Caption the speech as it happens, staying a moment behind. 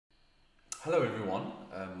Hello everyone,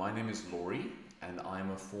 my name is Laurie and I'm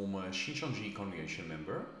a former Shincheonji congregation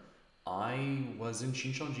member. I was in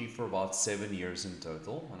Shincheonji for about 7 years in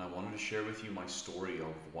total, and I wanted to share with you my story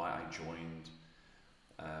of why I joined,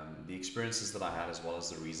 the experiences that I had, as well as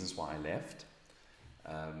the reasons why I left.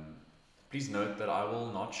 Um, Please note that I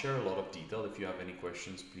will not share a lot of detail. If you have any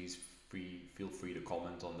questions, please feel free to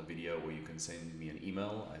comment on the video, or you can send me an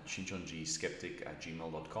email at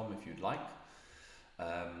shincheonjiskeptic@gmail.com if you'd like.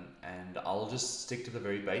 And I'll just stick to the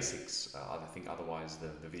very basics. I think otherwise the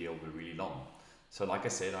video will be really long. So like I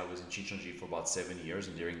said, I was in Shincheonji for about 7 years,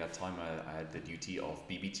 and during that time I had the duty of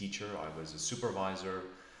BB teacher. I was a supervisor,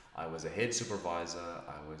 I was a head supervisor,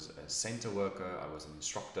 I was a center worker, I was an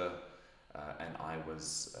instructor, and I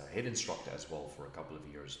was a head instructor as well for a couple of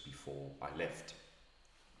years before I left.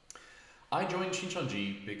 I joined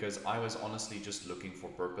Shincheonji because I was honestly just looking for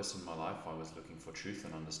purpose in my life. I was looking for truth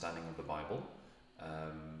and understanding of the Bible.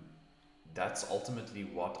 Um, that's ultimately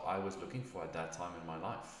what I was looking for at that time in my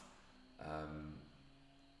life. Um,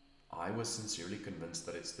 I was sincerely convinced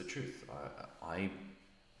that it's the truth. I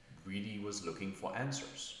really was looking for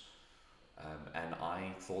answers. And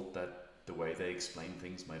I thought that the way they explained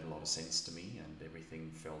things made a lot of sense to me, and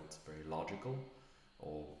everything felt very logical,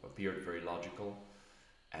 or appeared very logical.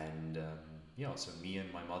 And yeah, so me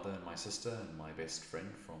and my mother and my sister and my best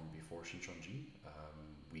friend from before Shincheonji,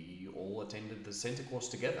 we all attended the center course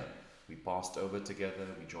together. We passed over together,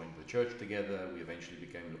 we joined the church together, we eventually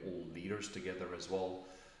became all leaders together as well.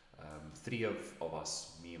 Three of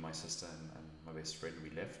us, me and my sister and my best friend,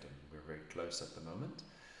 we left, and we're very close at the moment.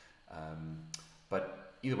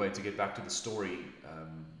 But either way, to get back to the story,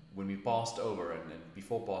 when we passed over and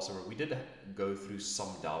before Passover, we did go through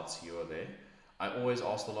some doubts here or there. I always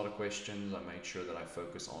asked a lot of questions. I made sure that I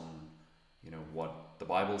focus on, what the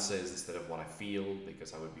Bible says instead of what I feel,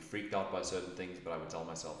 because I would be freaked out by certain things, but I would tell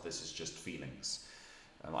myself this is just feelings.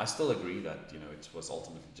 I still agree that, it was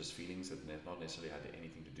ultimately just feelings. It not necessarily had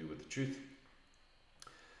anything to do with the truth.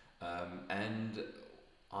 And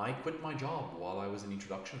I quit my job while I was in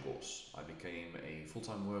introduction course. I became a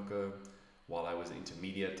full-time worker. While I was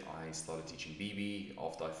intermediate, I started teaching BB.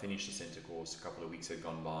 After I finished the center course, a couple of weeks had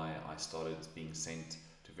gone by, I started being sent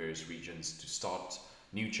to various regions to start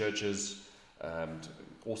new churches,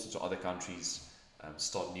 also to other countries,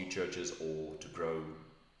 start new churches, or to grow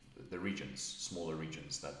the regions, smaller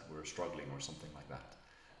regions that were struggling or something like that.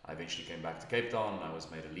 I eventually came back to Cape Town and I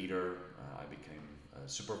was made a leader. I became a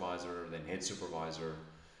supervisor, then head supervisor,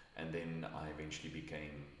 and then I eventually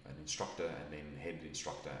became an instructor and then head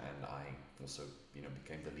instructor, and I also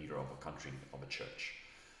became the leader of a country, of a church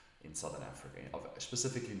in Southern Africa,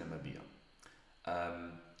 specifically Namibia.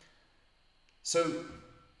 So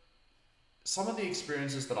some of the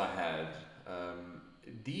experiences that I had,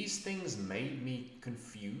 these things made me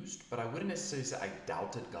confused, but I wouldn't necessarily say I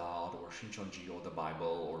doubted God or Shincheonji or the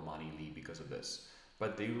Bible or Mani Lee because of this.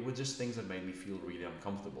 But they were just things that made me feel really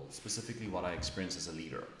uncomfortable, specifically what I experienced as a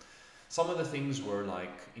leader. Some of the things were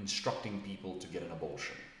like instructing people to get an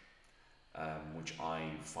abortion, which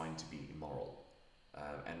I find to be immoral.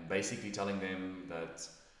 And basically telling them that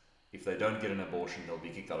if they don't get an abortion, they'll be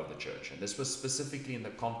kicked out of the church. And this was specifically in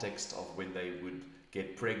the context of when they would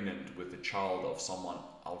get pregnant with the child of someone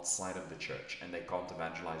outside of the church, and they can't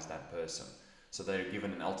evangelize that person. So they're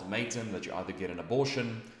given an ultimatum that you either get an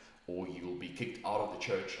abortion or you will be kicked out of the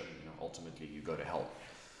church, and ultimately you go to hell.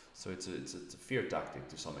 So it's a fear tactic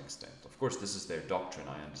to some extent. Of course, this is their doctrine.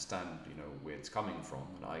 I understand where it's coming from,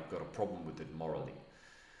 and I got a problem with it morally.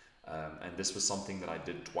 And this was something that I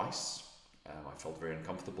did twice. I felt very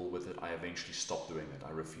uncomfortable with it. I eventually stopped doing it.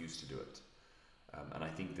 I refused to do it. And I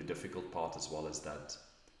think the difficult part as well is that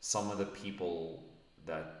some of the people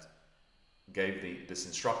that gave this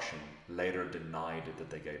instruction later denied that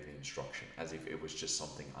they gave the instruction, as if it was just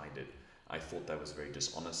something I did. I thought that was very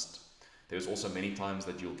dishonest. There's also many times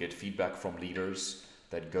that you'll get feedback from leaders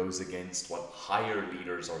that goes against what higher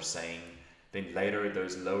leaders are saying. Then later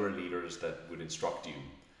those lower leaders that would instruct you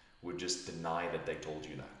would just deny that they told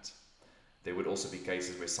you that. There would also be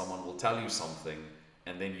cases where someone will tell you something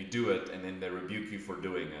and then you do it, and then they rebuke you for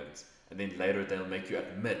doing it, and then later they'll make you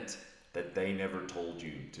admit that they never told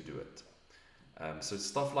you to do it. So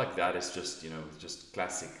stuff like that is just, just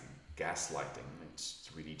classic gaslighting. It's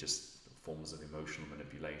really just forms of emotional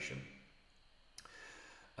manipulation.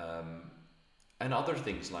 And other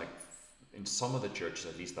things, like in some of the churches,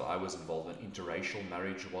 at least that I was involved in, interracial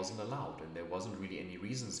marriage wasn't allowed, and there wasn't really any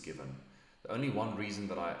reasons given. The only one reason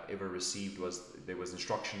that I ever received was there was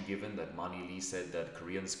instruction given that Mani Lee said that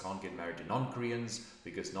Koreans can't get married to non-Koreans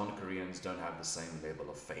because non-Koreans don't have the same level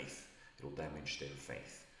of faith. It will damage their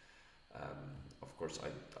faith. Of course,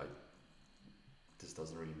 I this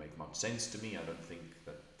doesn't really make much sense to me. I don't think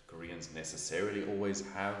that Koreans necessarily always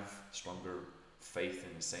have stronger faith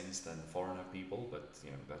in a sense than foreigner people, but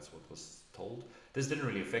that's what was told. This didn't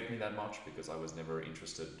really affect me that much because I was never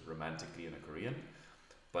interested romantically in a Korean,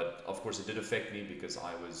 but of course it did affect me because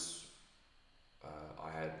I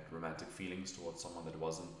had romantic feelings towards someone that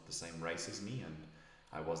wasn't the same race as me, and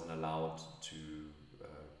I wasn't allowed to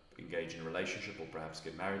engage in a relationship or perhaps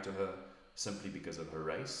get married to her simply because of her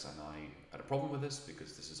race. And I had a problem with this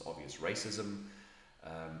because this is obvious racism,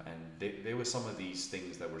 and there were some of these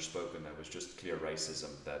things that were spoken that was just clear racism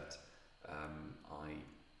that I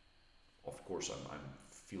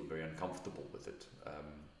feel very uncomfortable with it.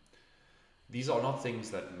 These are not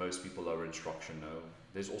things that most people lower instruction know.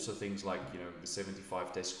 There's also things like, the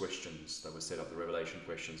 75 test questions that were set up, the revelation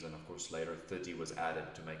questions, and of course later 30 was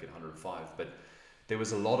added to make it 105. But there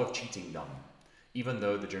was a lot of cheating done. Even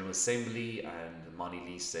though the General Assembly and Mani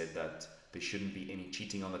Lee said that there shouldn't be any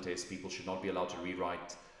cheating on the test, people should not be allowed to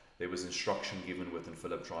rewrite. There was instruction given within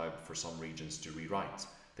Philip tribe for some regions to rewrite.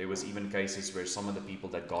 There was even cases where some of the people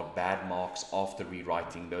that got bad marks after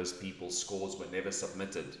rewriting, those people's scores were never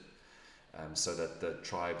submitted. So that the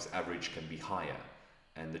tribe's average can be higher,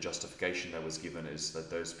 and the justification that was given is that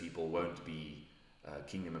those people won't be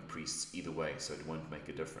kingdom and priests either way, so it won't make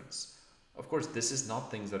a difference. Of course, this is not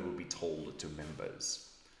things that will be told to members.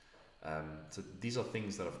 So these are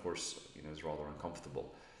things that, of course, is rather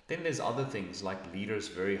uncomfortable. Then there's other things like leaders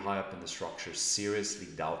very high up in the structure seriously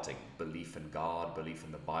doubting belief in God, belief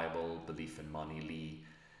in the Bible, belief in Mani Lee,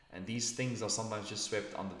 and these things are sometimes just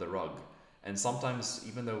swept under the rug. And sometimes,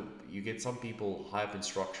 even though you get some people high up in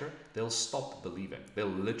structure, they'll stop believing. They'll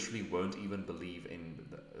literally won't even believe in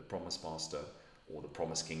the promised master or the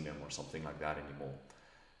promised kingdom or something like that anymore.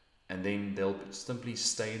 And then they'll simply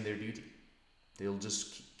stay in their duty. They'll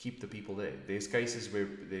just keep the people there. There's cases where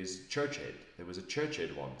there's church head. There was a church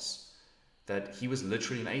head once that he was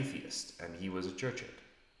literally an atheist and he was a church head.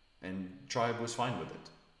 And tribe was fine with it.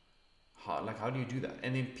 How do you do that?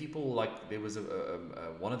 And then people, like, there was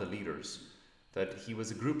one of the leaders that he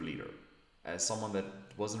was a group leader, as someone that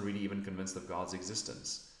wasn't really even convinced of God's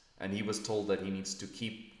existence, and he was told that he needs to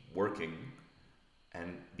keep working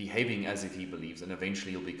and behaving as if he believes, and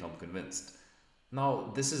eventually he'll become convinced.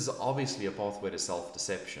 Now, this is obviously a pathway to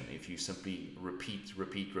self-deception. If you simply repeat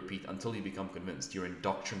until you become convinced, you're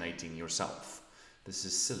indoctrinating yourself. This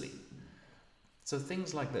is silly. So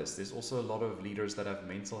things like this. There's also a lot of leaders that have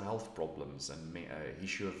mental health problems and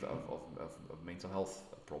issue of mental health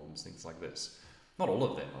problems, things like this. Not all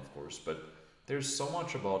of them, of course, but there's so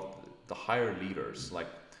much about the higher leaders. Like,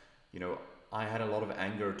 I had a lot of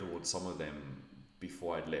anger towards some of them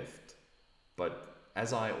before I'd left. But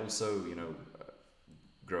as I also,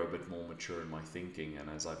 grow a bit more mature in my thinking, and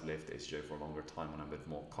as I've left SCJ for a longer time and I'm a bit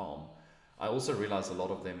more calm, I also realize a lot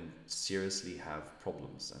of them seriously have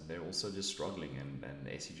problems, and they're also just struggling, and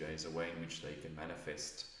SCJ is a way in which they can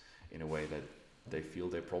manifest in a way that they feel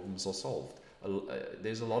their problems are solved.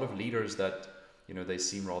 There's a lot of leaders that, they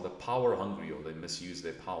seem rather power hungry, or they misuse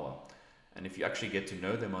their power. And if you actually get to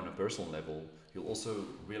know them on a personal level, you'll also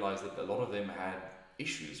realize that a lot of them had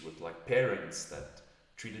issues with, like, parents that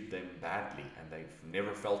treated them badly, and they've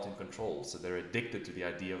never felt in control, so they're addicted to the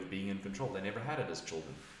idea of being in control. They never had it as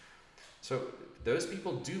children. So those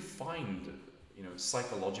people do find,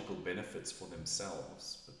 psychological benefits for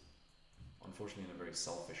themselves, but unfortunately in a very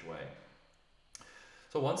selfish way.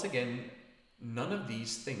 So once again, none of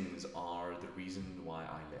these things are the reason why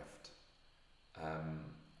I left.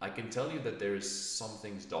 I can tell you that there's some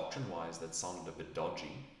things doctrine-wise that sounded a bit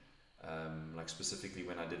dodgy. Like specifically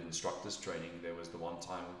when I did instructors training, there was the one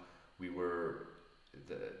time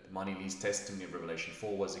the Mani Lee's testimony of Revelation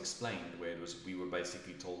 4 was explained, where we were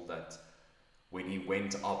basically told that when he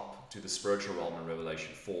went up to the spiritual realm in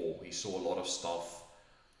Revelation 4, he saw a lot of stuff,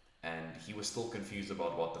 and he was still confused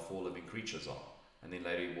about what the four living creatures are. And then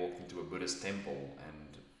later he walked into a Buddhist temple,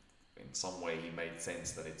 and in some way he made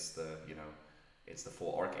sense that it's the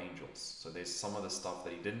four archangels. So there's some of the stuff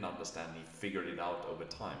that he didn't understand, he figured it out over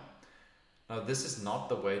time. Now, this is not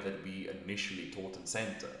the way that we initially taught in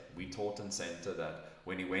Center. We taught in Center that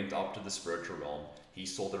when he went up to the spiritual realm, he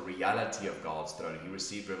saw the reality of God's throne. He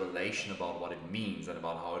received revelation about what it means and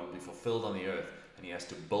about how it will be fulfilled on the earth, and he has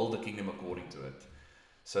to build the kingdom according to it.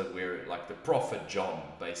 So where, like, the prophet John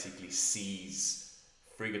basically sees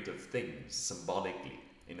figurative things symbolically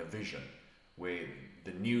in a vision, where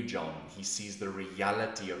the new John, he sees the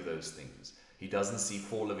reality of those things. He doesn't see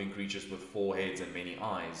four living creatures with four heads and many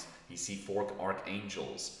eyes. He sees four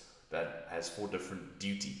archangels that has four different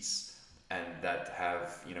duties, and that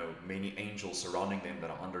have, many angels surrounding them that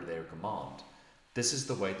are under their command. This is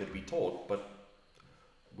the way that we taught, but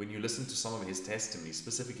when you listen to some of his testimonies,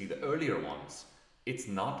 specifically the earlier ones, it's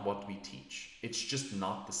not what we teach. It's just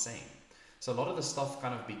not the same. So a lot of the stuff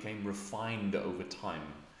kind of became refined over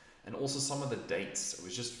time. And also some of the dates, it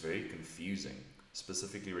was just very confusing,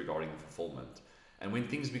 specifically regarding the fulfillment. And when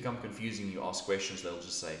things become confusing, you ask questions, they'll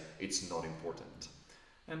just say, it's not important.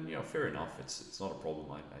 And fair enough, it's not a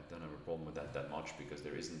problem. I don't have a problem with that much, because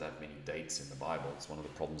there isn't that many dates in the Bible. It's one of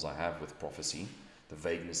the problems I have with prophecy, the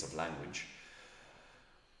vagueness of language.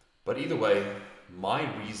 But either way, my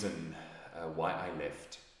reason why I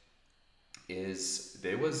left is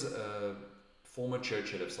there was a former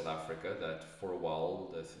church head of South Africa that for a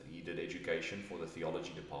while he did education for the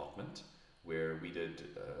theology department, where we did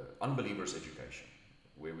unbelievers education,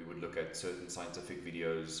 where we would look at certain scientific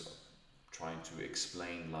videos trying to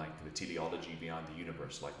explain like the teleology behind the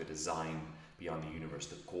universe, like the design behind the universe,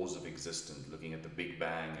 the cause of existence, looking at the Big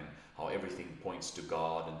Bang and how everything points to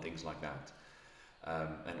God and things like that.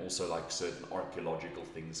 And also like certain archaeological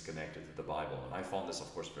things connected to the Bible. And I found this,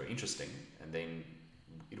 of course, very interesting. And then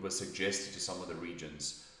it was suggested to some of the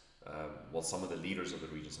regions, some of the leaders of the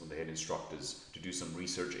region, some of the head instructors, to do some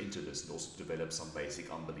research into this and also to develop some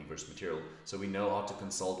basic unbelievers material. So we know how to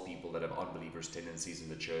consult people that have unbelievers tendencies in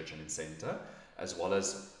the church and in center, as well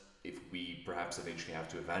as if we perhaps eventually have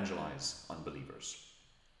to evangelize unbelievers.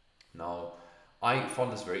 Now, I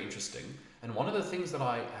found this very interesting. And one of the things that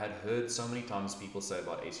I had heard so many times people say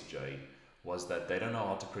about SCJ was that they don't know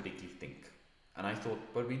how to critically think. And I thought,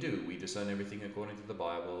 but we do. We discern everything according to the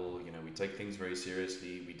Bible. We take things very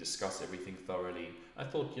seriously. We discuss everything thoroughly. I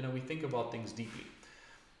thought, we think about things deeply.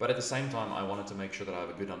 But at the same time, I wanted to make sure that I have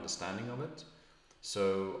a good understanding of it.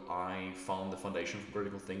 So I found the Foundation for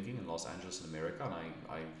Critical Thinking in Los Angeles in America, and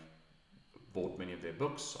I bought many of their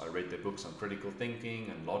books. I read their books on critical thinking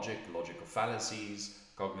and logical fallacies,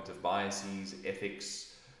 cognitive biases,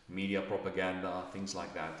 ethics, media propaganda, things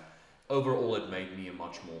like that. Overall, it made me a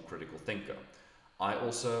much more critical thinker. I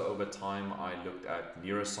also, over time, I looked at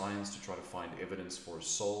neuroscience to try to find evidence for a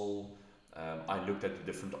soul. I looked at the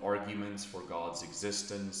different arguments for God's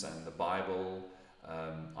existence and the Bible.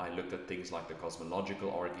 I looked at things like the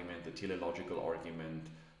cosmological argument, the teleological argument,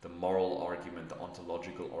 the moral argument, the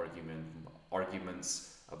ontological argument,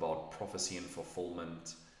 arguments about prophecy and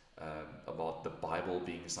fulfillment, about the Bible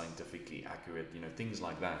being scientifically accurate, things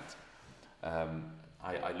like that.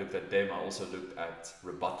 I looked at them. I also looked at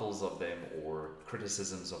rebuttals of them or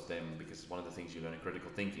criticisms of them, because one of the things you learn in critical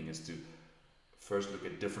thinking is to first look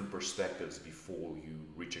at different perspectives before you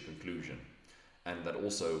reach a conclusion. And that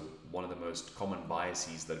also one of the most common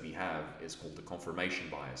biases that we have is called the confirmation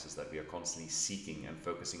bias, is that we are constantly seeking and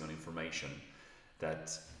focusing on information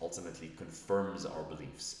that ultimately confirms our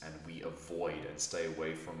beliefs, and we avoid and stay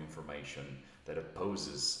away from information that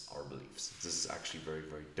opposes our beliefs. This is actually very,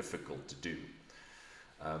 very difficult to do.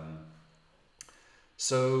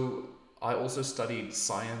 So I also studied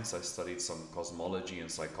science. I studied some cosmology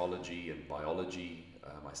and psychology and biology.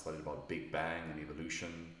 I studied about Big Bang and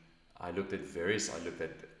evolution. I looked at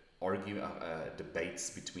debates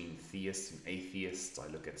between theists and atheists. I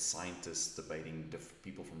look at scientists debating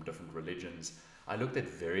people from different religions. I looked at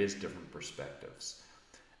various different perspectives.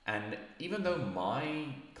 And even though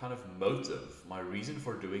my kind of motive, my reason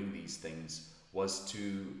for doing these things was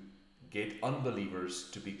to get unbelievers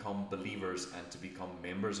to become believers and to become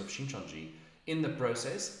members of Shincheonji, in the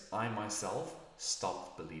process, I myself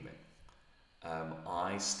stopped believing.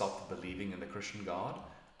 I stopped believing in the Christian God.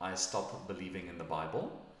 I stopped believing in the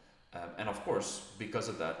Bible. And of course, because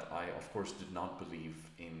of that, I of course did not believe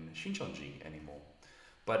in Shincheonji anymore.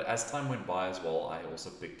 But as time went by as well, I also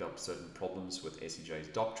picked up certain problems with SCJ's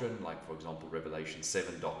doctrine, like for example, Revelation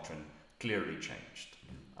 7 doctrine clearly changed.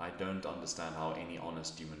 I don't understand how any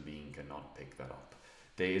honest human being cannot pick that up.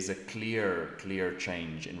 There is a clear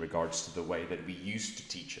change in regards to the way that we used to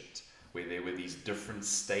teach it, where there were these different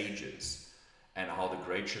stages, and how the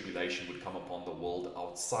Great Tribulation would come upon the world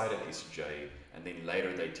outside of SCJ, and then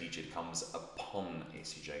later they teach it comes upon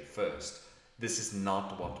SCJ first. This is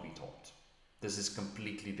not what we taught. This is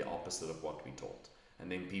completely the opposite of what we taught.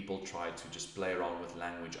 And then people try to just play around with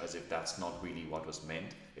language as if that's not really what was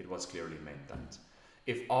meant. It was clearly meant that.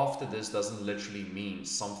 If after this doesn't literally mean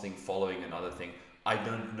something following another thing, I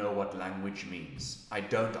don't know what language means. I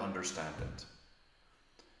don't understand it.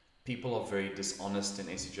 People are very dishonest in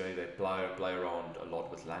SCJ. They play around a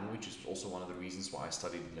lot with language. It's also one of the reasons why I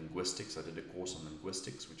studied linguistics. I did a course on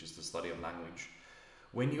linguistics, which is the study of language.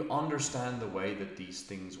 When you understand the way that these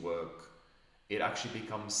things work, it actually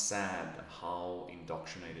becomes sad how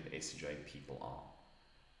indoctrinated SCJ people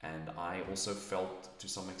are. And I also felt to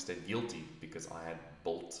some extent guilty, because I had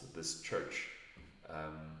built this church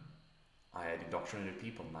I had indoctrinated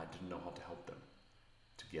people and I didn't know how to help them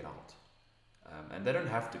to get out. And they don't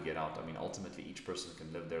have to get out. I mean, ultimately, each person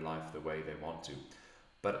can live their life the way they want to.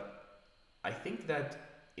 But I think that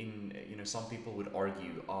some people would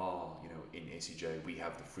argue, in SCJ, we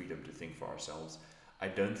have the freedom to think for ourselves. I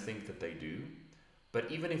don't think that they do. But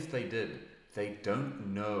even if they did, they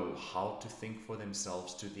don't know how to think for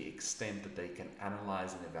themselves to the extent that they can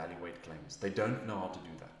analyze and evaluate claims. They don't know how to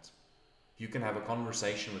do that. You can have a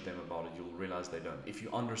conversation with them about it, you'll realize they don't. If you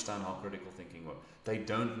understand how critical thinking works, they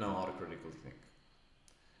don't know how to critically think.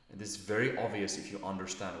 And this is very obvious if you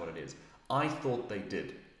understand what it is. I thought they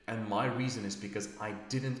did, and my reason is because I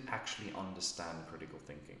didn't actually understand critical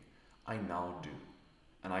thinking. I now do.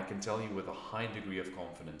 And I can tell you with a high degree of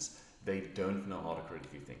confidence, they don't know how to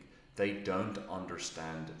critically think. They don't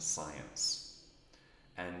understand science.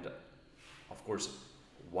 And of course,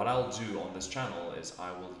 what I'll do on this channel is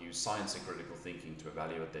I will use science and critical thinking to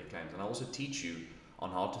evaluate their claims. And I also teach you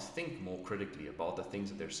on how to think more critically about the things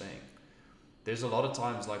that they're saying. There's a lot of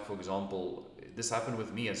times, like for example, this happened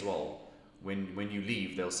with me as well. When you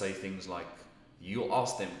leave, they'll say things like, you'll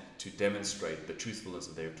ask them to demonstrate the truthfulness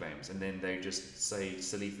of their claims, and then they just say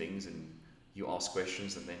silly things and you ask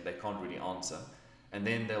questions and then they can't really answer. And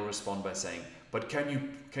then they'll respond by saying, but can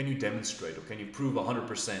you demonstrate or can you prove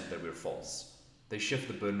 100% that we're false? They shift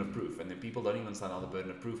the burden of proof, and then people don't even understand how the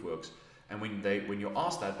burden of proof works. And when you're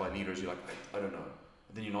asked that by leaders, you're like, I don't know.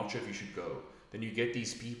 And then you're not sure if you should go. Then you get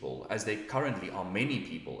these people, as they currently are many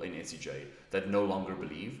people in SCJ that no longer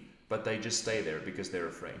believe, but they just stay there because they're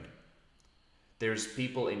afraid. There's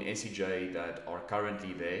people in SCJ that are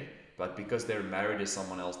currently there, but because they're married to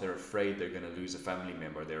someone else, they're afraid they're going to lose a family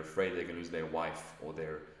member. They're afraid they're going to lose their wife or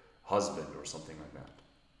their husband or something like that.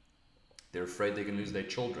 They're afraid they're going to lose their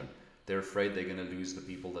children. They're afraid they're going to lose the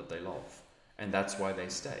people that they love. And that's why they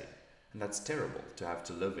stay. And that's terrible to have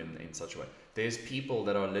to live in such a way. There's people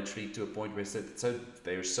that are literally to a point where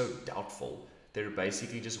they're so doubtful, they're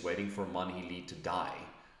basically just waiting for Manhili to die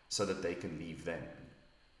so that they can leave them.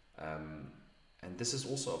 And this is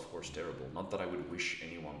also, of course, terrible. Not that I would wish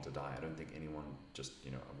anyone to die. I don't think anyone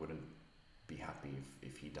I wouldn't be happy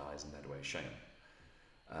if he dies in that way. Shame.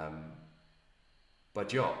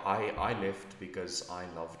 But yeah, I left because I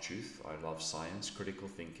love truth, I love science, critical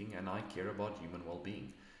thinking, and I care about human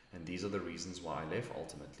well-being. And these are the reasons why I left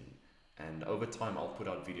ultimately. And over time, I'll put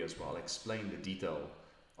out videos where I'll explain the detail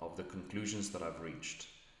of the conclusions that I've reached.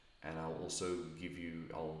 And I'll also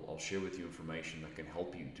I'll share with you information that can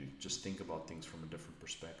help you to just think about things from a different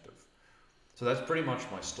perspective. So that's pretty much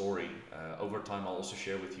my story. Over time, I'll also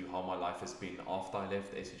share with you how my life has been after I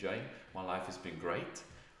left SCJ. My life has been great.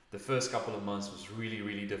 The first couple of months was really,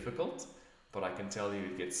 really difficult, but I can tell you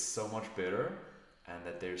it gets so much better, and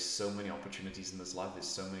that there's so many opportunities in this life, there's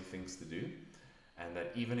so many things to do, and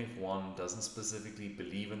that even if one doesn't specifically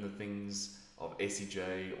believe in the things of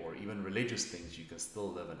SCJ or even religious things, you can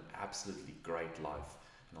still live an absolutely great life.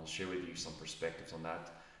 And I'll share with you some perspectives on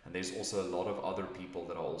that. And there's also a lot of other people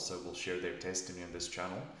that also will share their testimony on this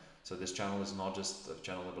channel. So this channel is not just a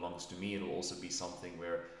channel that belongs to me, it'll also be something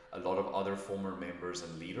where a lot of other former members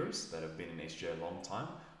and leaders that have been in SCJ a long time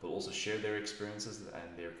will also share their experiences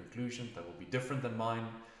and their conclusions that will be different than mine,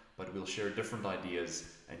 but we'll share different ideas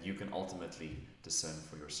and you can ultimately discern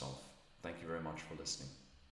for yourself. Thank you very much for listening.